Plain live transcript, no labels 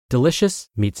Delicious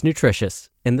meets nutritious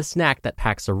in the snack that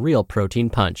packs a real protein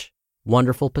punch.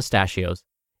 Wonderful Pistachios.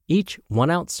 Each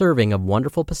 1-ounce serving of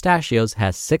Wonderful Pistachios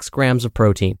has 6 grams of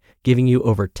protein, giving you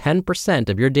over 10%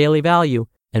 of your daily value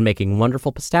and making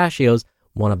Wonderful Pistachios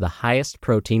one of the highest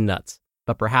protein nuts.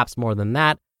 But perhaps more than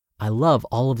that, I love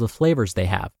all of the flavors they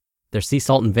have. Their sea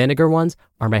salt and vinegar ones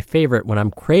are my favorite when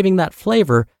I'm craving that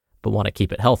flavor but want to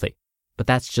keep it healthy. But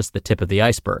that's just the tip of the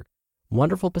iceberg.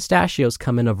 Wonderful Pistachios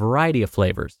come in a variety of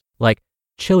flavors, like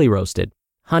chili roasted,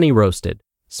 honey roasted,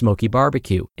 smoky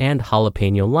barbecue, and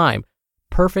jalapeno lime,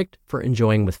 perfect for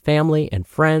enjoying with family and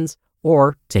friends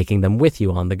or taking them with you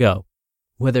on the go.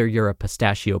 Whether you're a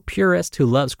pistachio purist who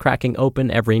loves cracking open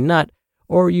every nut,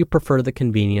 or you prefer the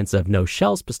convenience of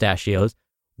no-shells pistachios,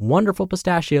 Wonderful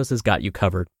Pistachios has got you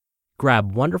covered.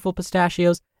 Grab Wonderful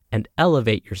Pistachios and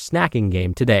elevate your snacking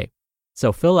game today.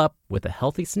 So fill up with a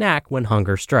healthy snack when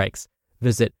hunger strikes.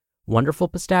 Visit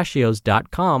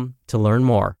wonderfulpistachios.com to learn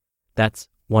more. That's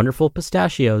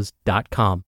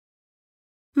wonderfulpistachios.com.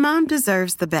 Mom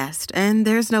deserves the best, and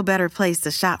there's no better place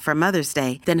to shop for Mother's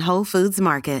Day than Whole Foods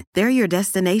Market. They're your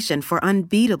destination for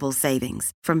unbeatable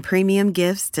savings, from premium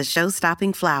gifts to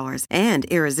show-stopping flowers and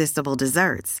irresistible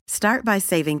desserts. Start by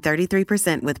saving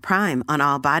 33% with Prime on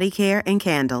all body care and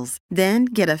candles. Then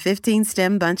get a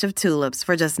 15-stem bunch of tulips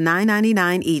for just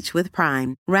 $9.99 each with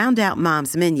Prime. Round out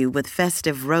Mom's menu with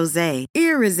festive rosé,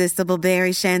 irresistible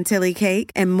berry chantilly cake,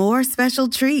 and more special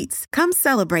treats. Come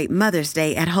celebrate Mother's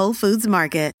Day at Whole Foods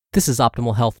Market. This is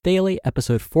Optimal Health Daily,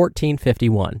 episode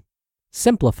 1451.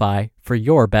 Simplify for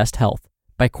Your Best Health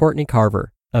by Courtney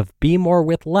Carver of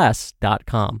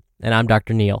BeMoreWithLess.com. And I'm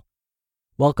Dr. Neil.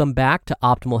 Welcome back to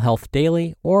Optimal Health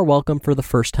Daily, or welcome for the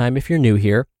first time if you're new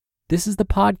here. This is the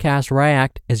podcast where I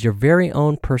act as your very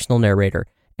own personal narrator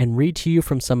and read to you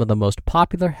from some of the most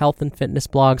popular health and fitness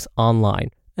blogs online,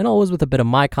 and always with a bit of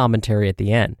my commentary at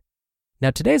the end.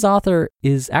 Now, today's author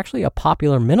is actually a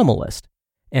popular minimalist,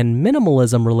 and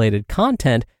minimalism-related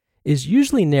content is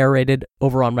usually narrated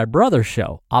over on my brother's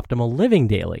show, Optimal Living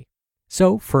Daily.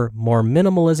 So for more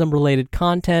minimalism-related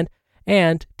content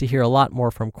and to hear a lot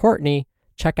more from Courtney,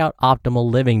 check out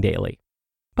Optimal Living Daily.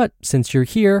 But since you're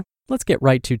here, let's get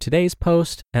right to today's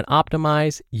post and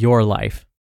optimize your life.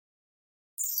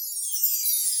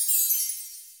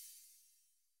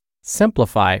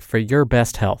 Simplify for Your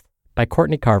Best Health by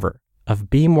Courtney Carver of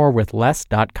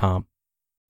BeMoreWithLess.com.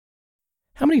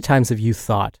 How many times have you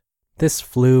thought, this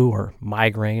flu or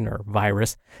migraine or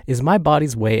virus is my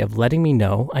body's way of letting me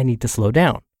know I need to slow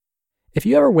down? If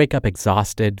you ever wake up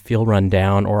exhausted, feel run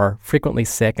down, or are frequently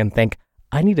sick and think,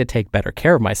 I need to take better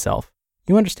care of myself,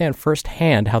 you understand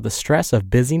firsthand how the stress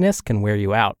of busyness can wear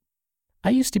you out.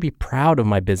 I used to be proud of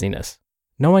my busyness.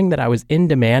 Knowing that I was in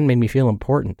demand made me feel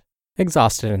important,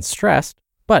 exhausted and stressed,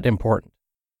 but important.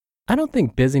 I don't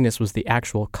think busyness was the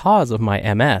actual cause of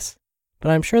my MS. But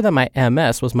I'm sure that my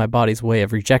MS was my body's way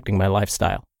of rejecting my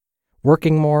lifestyle.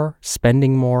 Working more,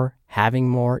 spending more, having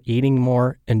more, eating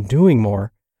more, and doing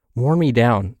more wore me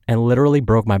down and literally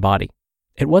broke my body.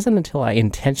 It wasn't until I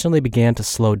intentionally began to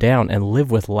slow down and live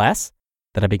with less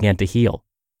that I began to heal.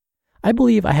 I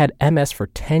believe I had MS for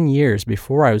 10 years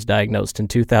before I was diagnosed in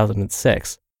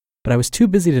 2006, but I was too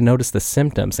busy to notice the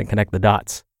symptoms and connect the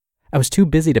dots. I was too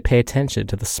busy to pay attention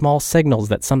to the small signals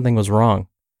that something was wrong.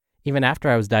 Even after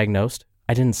I was diagnosed,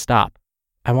 I didn't stop.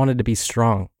 I wanted to be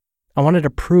strong. I wanted to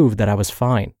prove that I was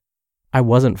fine. I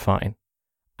wasn't fine.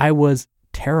 I was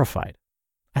terrified.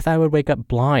 I thought I would wake up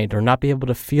blind or not be able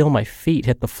to feel my feet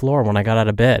hit the floor when I got out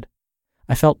of bed.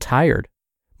 I felt tired.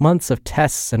 Months of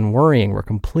tests and worrying were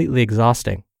completely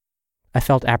exhausting. I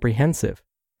felt apprehensive.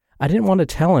 I didn't want to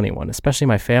tell anyone, especially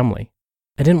my family.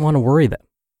 I didn't want to worry them.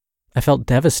 I felt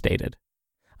devastated.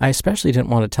 I especially didn't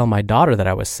want to tell my daughter that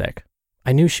I was sick.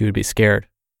 I knew she would be scared.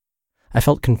 I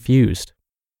felt confused.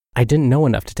 I didn't know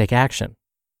enough to take action.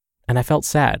 And I felt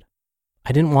sad.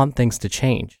 I didn't want things to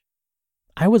change.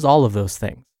 I was all of those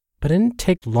things, but it didn't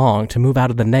take long to move out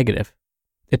of the negative.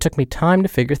 It took me time to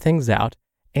figure things out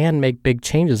and make big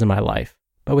changes in my life,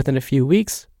 but within a few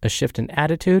weeks, a shift in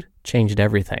attitude changed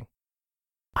everything.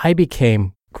 I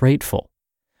became grateful.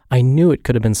 I knew it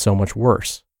could have been so much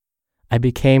worse. I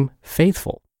became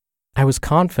faithful. I was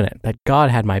confident that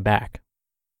God had my back.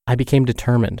 I became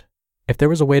determined. If there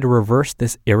was a way to reverse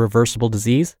this irreversible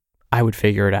disease, I would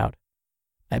figure it out.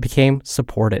 I became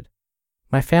supported.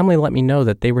 My family let me know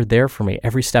that they were there for me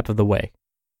every step of the way.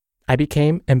 I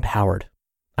became empowered.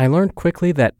 I learned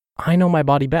quickly that I know my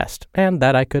body best and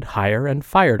that I could hire and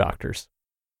fire doctors.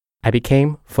 I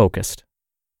became focused.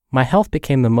 My health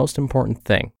became the most important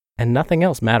thing, and nothing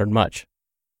else mattered much.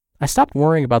 I stopped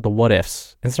worrying about the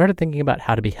what-ifs and started thinking about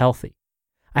how to be healthy.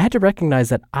 I had to recognize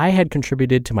that I had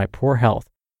contributed to my poor health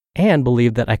and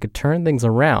believe that I could turn things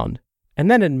around, and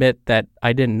then admit that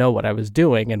I didn't know what I was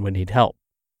doing and would need help.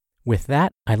 With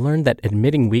that, I learned that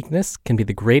admitting weakness can be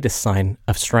the greatest sign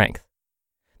of strength.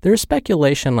 There is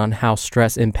speculation on how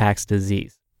stress impacts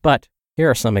disease, but here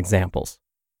are some examples.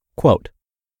 Quote,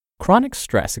 chronic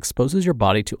stress exposes your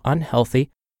body to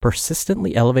unhealthy,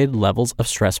 persistently elevated levels of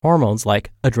stress hormones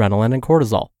like adrenaline and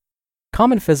cortisol.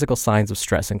 Common physical signs of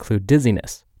stress include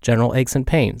dizziness, general aches and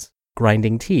pains,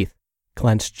 grinding teeth,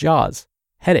 clenched jaws,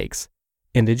 headaches,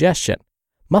 indigestion,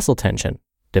 muscle tension,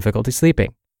 difficulty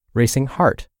sleeping, racing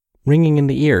heart, ringing in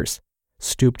the ears,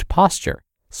 stooped posture,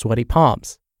 sweaty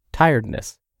palms,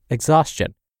 tiredness,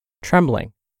 exhaustion,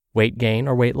 trembling, weight gain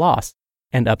or weight loss,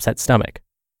 and upset stomach.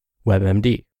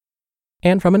 WebMD.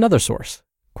 And from another source,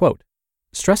 quote,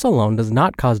 stress alone does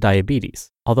not cause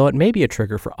diabetes, although it may be a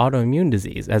trigger for autoimmune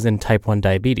disease, as in type 1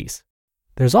 diabetes.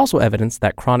 There's also evidence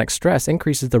that chronic stress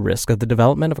increases the risk of the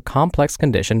development of a complex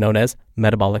condition known as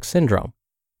metabolic syndrome.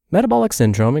 Metabolic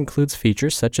syndrome includes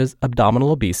features such as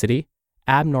abdominal obesity,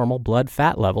 abnormal blood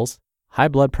fat levels, high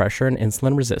blood pressure, and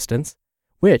insulin resistance,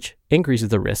 which increases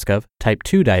the risk of type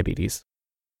 2 diabetes.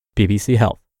 BBC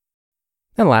Health.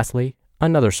 And lastly,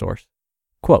 another source.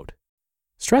 Quote,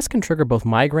 stress can trigger both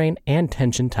migraine and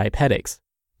tension-type headaches.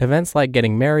 Events like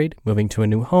getting married, moving to a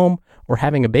new home, or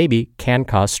having a baby can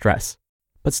cause stress.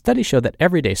 But studies show that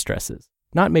everyday stresses,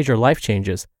 not major life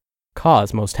changes,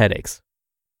 cause most headaches.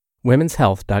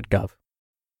 womenshealth.gov.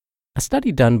 A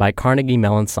study done by Carnegie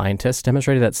Mellon scientists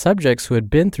demonstrated that subjects who had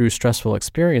been through stressful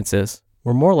experiences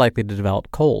were more likely to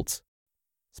develop colds.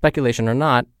 Speculation or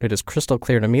not, it is crystal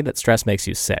clear to me that stress makes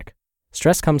you sick.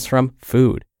 Stress comes from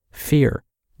food, fear,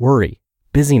 worry,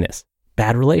 busyness,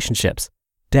 bad relationships,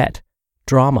 debt,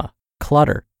 drama,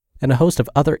 clutter, and a host of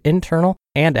other internal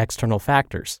and external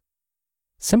factors.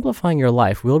 Simplifying your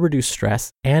life will reduce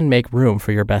stress and make room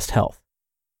for your best health.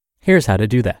 Here's how to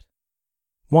do that.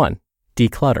 1.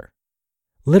 Declutter.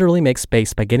 Literally make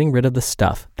space by getting rid of the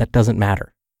stuff that doesn't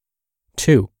matter.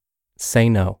 2. Say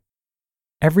no.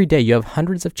 Every day you have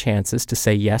hundreds of chances to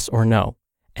say yes or no,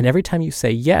 and every time you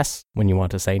say yes when you want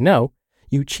to say no,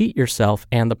 you cheat yourself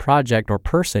and the project or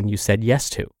person you said yes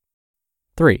to.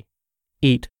 3.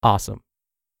 Eat awesome.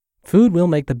 Food will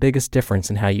make the biggest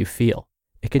difference in how you feel.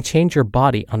 It can change your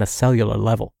body on a cellular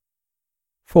level.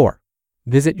 4.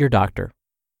 Visit your doctor.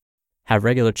 Have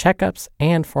regular checkups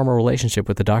and form a relationship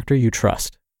with the doctor you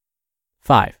trust.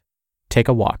 5. Take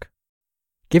a walk.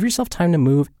 Give yourself time to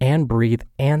move and breathe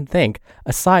and think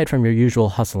aside from your usual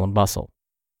hustle and bustle.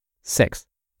 6.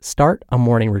 Start a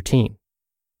morning routine.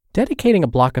 Dedicating a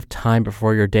block of time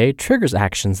before your day triggers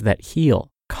actions that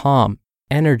heal, calm,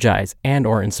 energize,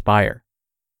 and/or inspire.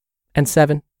 And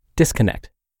 7. Disconnect.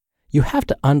 You have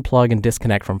to unplug and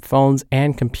disconnect from phones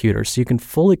and computers so you can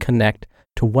fully connect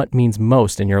to what means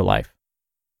most in your life.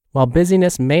 While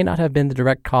busyness may not have been the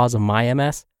direct cause of my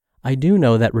MS, I do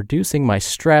know that reducing my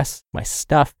stress, my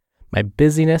stuff, my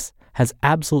busyness has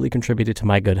absolutely contributed to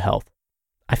my good health.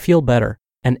 I feel better,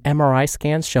 and MRI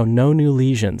scans show no new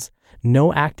lesions,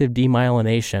 no active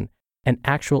demyelination, and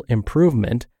actual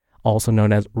improvement, also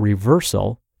known as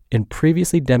reversal, in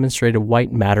previously demonstrated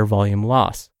white matter volume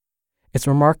loss. It's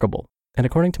remarkable, and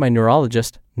according to my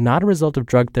neurologist, not a result of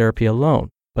drug therapy alone,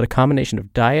 but a combination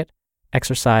of diet,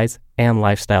 exercise, and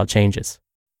lifestyle changes.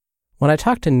 When I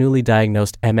talk to newly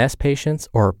diagnosed MS patients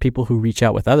or people who reach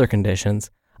out with other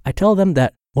conditions, I tell them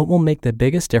that what will make the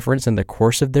biggest difference in the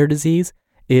course of their disease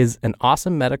is an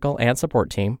awesome medical and support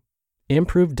team,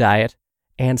 improved diet,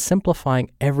 and simplifying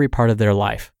every part of their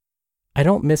life. I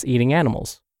don't miss eating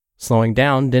animals. Slowing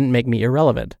down didn't make me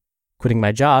irrelevant. Quitting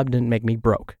my job didn't make me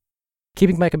broke.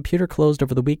 Keeping my computer closed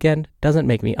over the weekend doesn't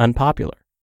make me unpopular.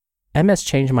 MS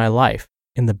changed my life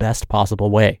in the best possible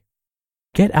way.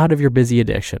 Get out of your busy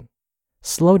addiction.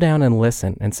 Slow down and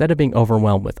listen instead of being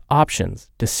overwhelmed with options,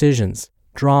 decisions,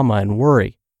 drama, and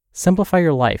worry. Simplify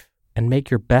your life and make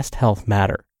your best health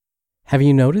matter. Have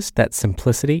you noticed that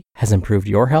simplicity has improved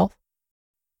your health?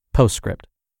 Postscript.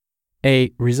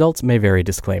 A results may vary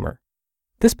disclaimer.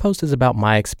 This post is about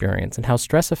my experience and how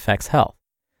stress affects health.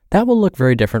 That will look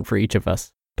very different for each of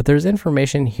us, but there's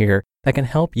information here that can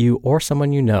help you or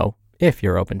someone you know if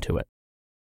you're open to it.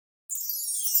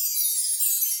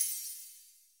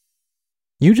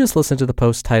 You just listened to the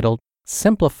post titled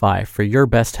Simplify for Your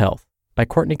Best Health by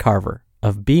Courtney Carver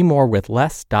of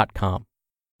BeMoreWithLess.com.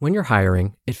 When you're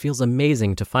hiring, it feels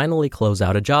amazing to finally close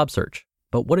out a job search.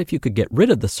 But what if you could get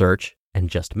rid of the search and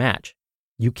just match?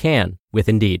 You can with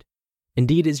Indeed.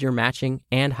 Indeed is your matching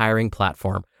and hiring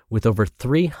platform with over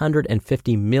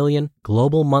 350 million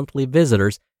global monthly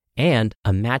visitors and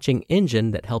a matching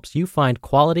engine that helps you find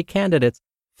quality candidates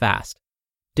fast.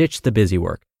 Ditch the busy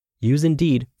work. Use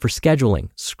Indeed for scheduling,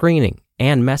 screening,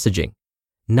 and messaging.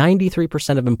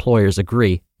 93% of employers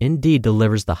agree Indeed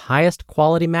delivers the highest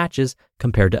quality matches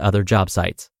compared to other job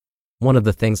sites. One of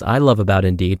the things I love about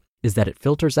Indeed is that it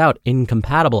filters out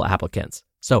incompatible applicants.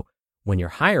 So when you're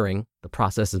hiring, the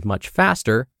process is much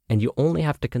faster and you only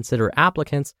have to consider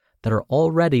applicants that are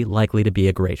already likely to be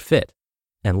a great fit.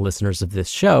 And listeners of this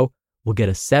show will get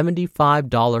a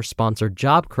 $75 sponsored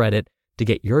job credit to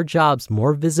get your jobs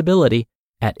more visibility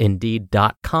at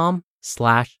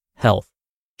Indeed.com/health.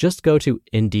 Just go to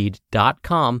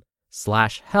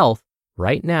Indeed.com/health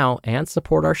right now and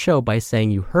support our show by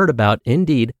saying you heard about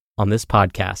Indeed on this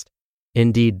podcast.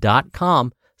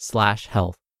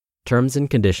 Indeed.com/health. Terms and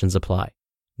conditions apply.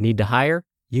 Need to hire?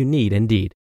 You need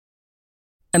Indeed.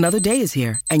 Another day is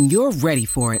here, and you're ready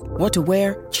for it. What to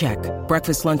wear? Check.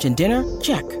 Breakfast, lunch, and dinner?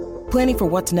 Check. Planning for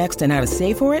what's next and how to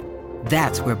save for it?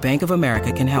 That's where Bank of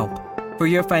America can help. For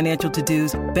your financial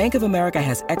to-dos, Bank of America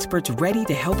has experts ready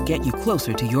to help get you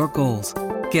closer to your goals.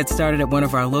 Get started at one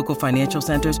of our local financial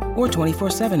centers or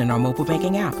 24/7 in our mobile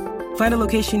banking app. Find a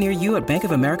location near you at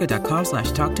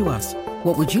bankofamerica.com/talktous.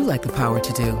 What would you like the power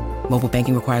to do? Mobile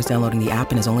banking requires downloading the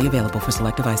app and is only available for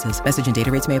select devices. Message and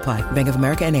data rates may apply. Bank of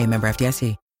America N.A., member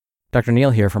FDIC. Dr.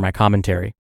 Neal here for my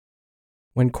commentary.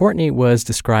 When Courtney was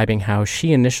describing how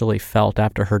she initially felt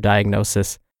after her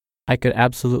diagnosis, I could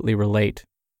absolutely relate.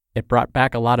 It brought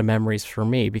back a lot of memories for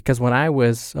me because when I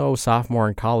was, sophomore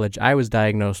in college, I was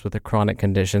diagnosed with a chronic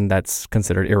condition that's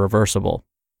considered irreversible.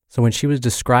 So when she was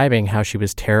describing how she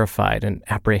was terrified and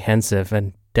apprehensive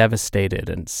and devastated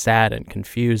and sad and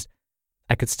confused,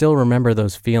 I could still remember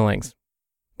those feelings.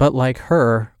 But like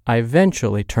her, I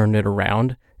eventually turned it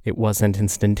around. It wasn't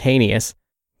instantaneous,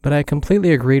 but I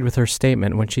completely agreed with her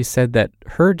statement when she said that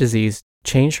her disease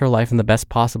changed her life in the best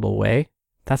possible way.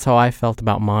 That's how I felt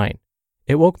about mine.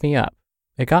 It woke me up.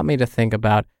 It got me to think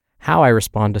about how I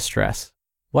respond to stress.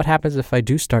 What happens if I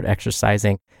do start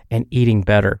exercising and eating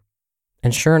better?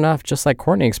 And sure enough, just like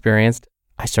Courtney experienced,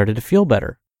 I started to feel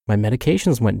better. My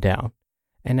medications went down.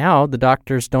 And now the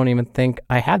doctors don't even think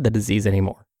I had the disease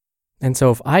anymore. And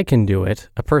so if I can do it,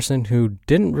 a person who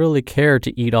didn't really care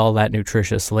to eat all that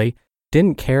nutritiously,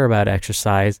 didn't care about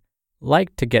exercise,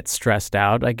 liked to get stressed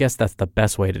out, I guess that's the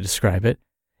best way to describe it.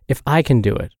 If I can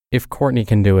do it, if Courtney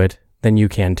can do it, then you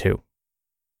can too.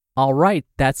 All right,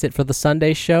 that's it for the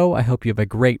Sunday show. I hope you have a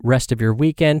great rest of your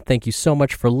weekend. Thank you so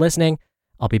much for listening.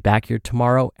 I'll be back here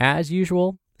tomorrow as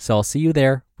usual, so I'll see you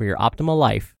there where your optimal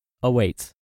life awaits.